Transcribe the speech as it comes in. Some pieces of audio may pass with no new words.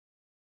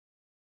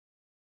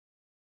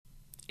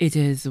It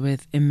is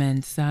with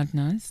immense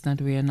sadness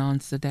that we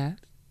announce the death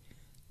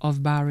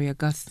of Barry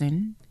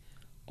Augustin,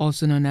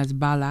 also known as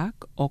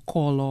Balak or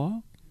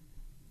Color,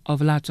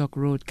 of Lattock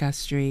Road,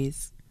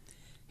 Castries.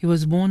 He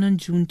was born on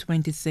June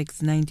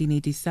 26,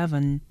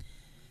 1987,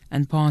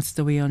 and passed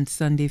away on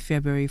Sunday,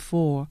 February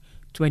 4,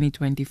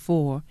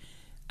 2024,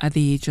 at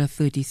the age of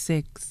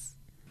 36.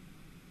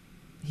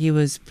 He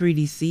was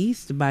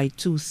predeceased by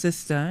two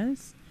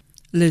sisters,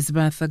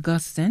 Elizabeth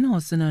Augustin,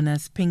 also known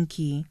as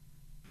Pinky,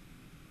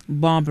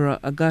 Barbara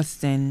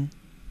Augustin,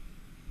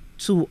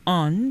 two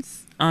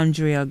aunts,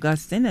 Andrea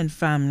Augustin and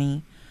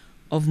family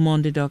of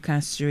Mondador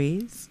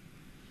Castries,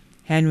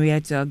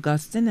 Henrietta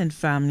Augustin and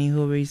family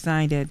who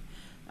resided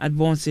at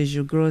Bon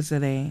Séjour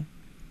Groselet,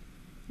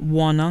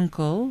 one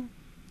uncle,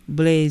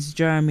 Blaise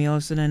Jeremy,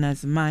 also known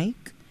as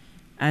Mike,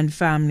 and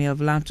family of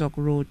Lattock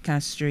Road,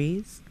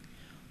 Castries,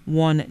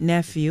 one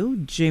nephew,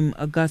 Jim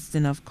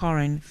Augustin of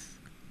Corinth.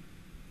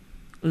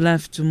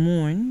 Left to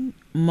mourn,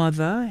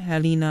 mother,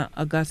 Helena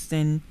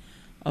Augustin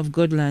of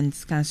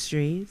Goodlands,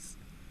 Castries,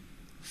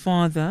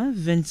 father,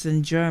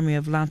 Vincent Jeremy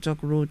of Lattock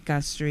Road,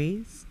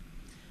 Castries,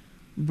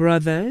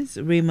 brothers,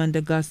 Raymond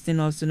Augustin,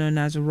 also known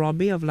as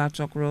Robbie of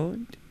Lattock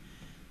Road,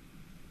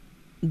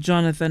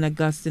 Jonathan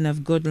Augustin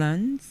of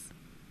Goodlands,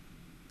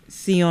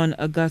 Sion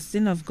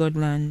Augustin of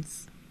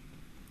Goodlands,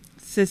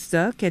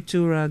 sister,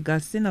 Keturah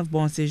Augustin of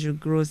Bon Séjour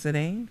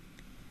Groselet,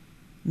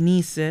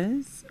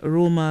 nieces,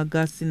 Roma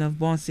Augustin of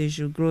Bon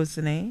Séjour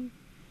Groselet,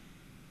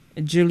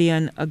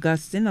 Julian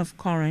Augustin of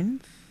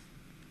Corinth,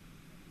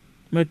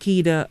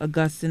 Merkida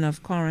Augustin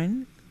of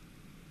Corinth,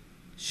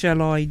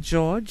 Shaloi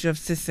George of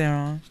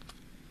Ciceron,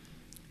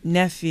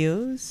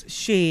 nephews,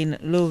 Shane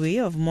Louis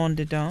of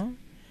Mondador,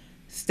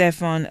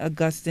 Stephan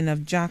Augustin of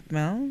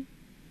Jacmel,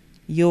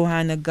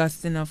 Johann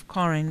Augustin of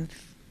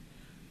Corinth,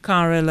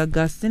 Karel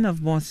Augustin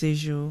of Bon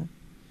Séjour,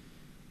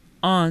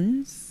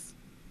 aunts,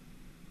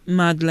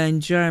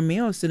 Madeleine Jeremy,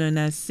 also known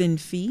as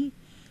Sinfi,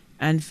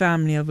 and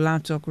family of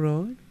Lattock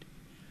Road,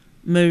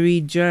 Marie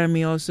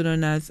Jeremy, also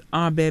known as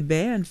Arbebe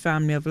and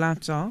family of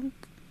Lattock,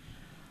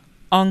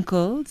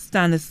 uncle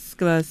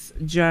Stanislas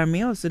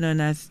Jeremy, also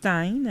known as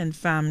Stein and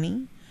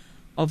family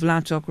of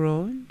Lattock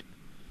Road,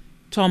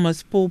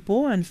 Thomas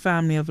Popo and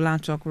family of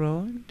Lattock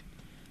Road,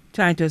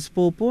 Titus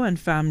Popo and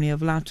family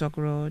of Lattock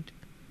Road,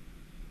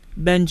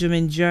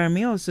 Benjamin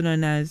Jeremy, also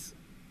known as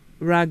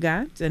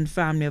Ragat and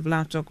family of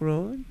Lattock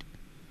Road,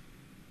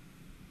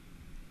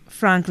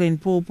 Franklin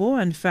Popo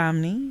and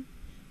family,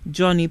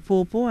 Johnny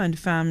Popo and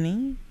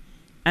family,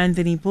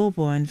 Anthony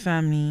Popo and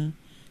family,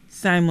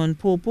 Simon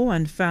Popo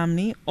and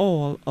family,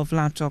 all of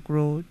Lattock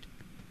Road.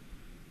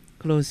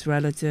 Close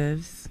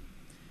relatives,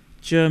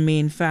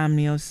 Germain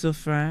family of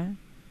Soufrière,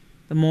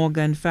 the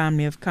Morgan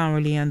family of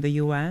Carolee and the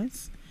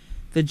U.S.,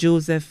 the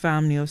Joseph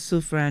family of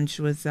Soufrière and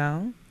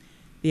Choiseul,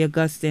 the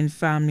Augustin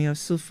family of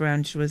Soufrière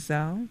and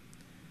Choiseul,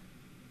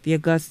 the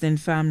Augustin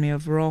family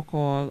of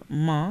Rockhall,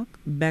 Mark,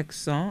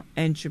 Bexon,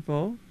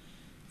 Entrepot,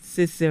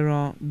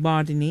 Cicero,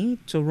 Bardini,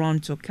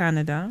 Toronto,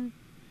 Canada,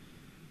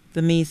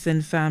 the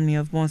Mason family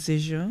of Bon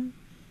Séjour,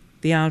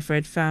 the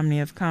Alfred family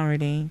of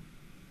Carolee,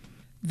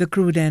 the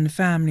Cruden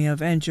family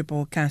of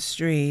Entrepot,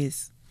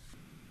 Castries,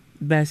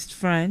 best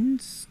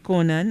friends,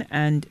 Conan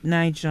and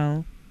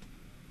Nigel,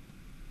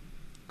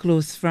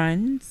 close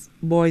friends,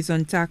 Boys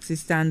on Taxi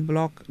Stand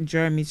Block,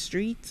 Jeremy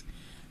Street,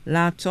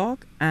 Lattock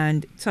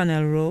and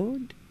Tunnel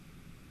Road.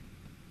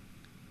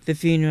 The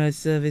funeral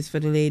service for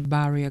the late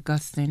Barry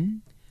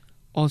Augustin,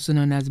 also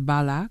known as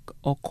Balak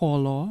or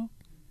Color,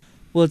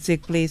 will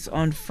take place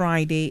on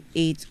Friday,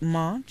 8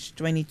 March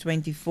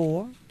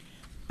 2024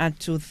 at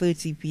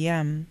 2:30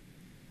 p.m.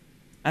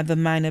 at the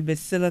Minor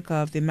Basilica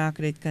of the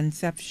Immaculate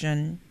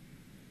Conception.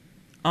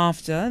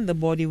 After, the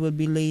body will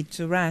be laid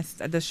to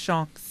rest at the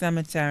Shock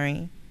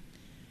Cemetery.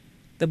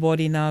 The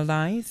body now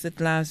lies at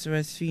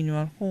Lazarus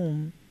Funeral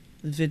Home,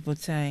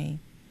 Vide-Bouteille.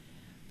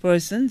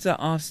 Persons are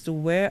asked to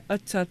wear a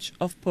touch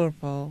of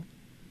purple.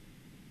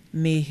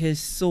 May his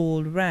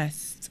soul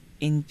rest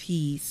in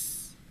peace.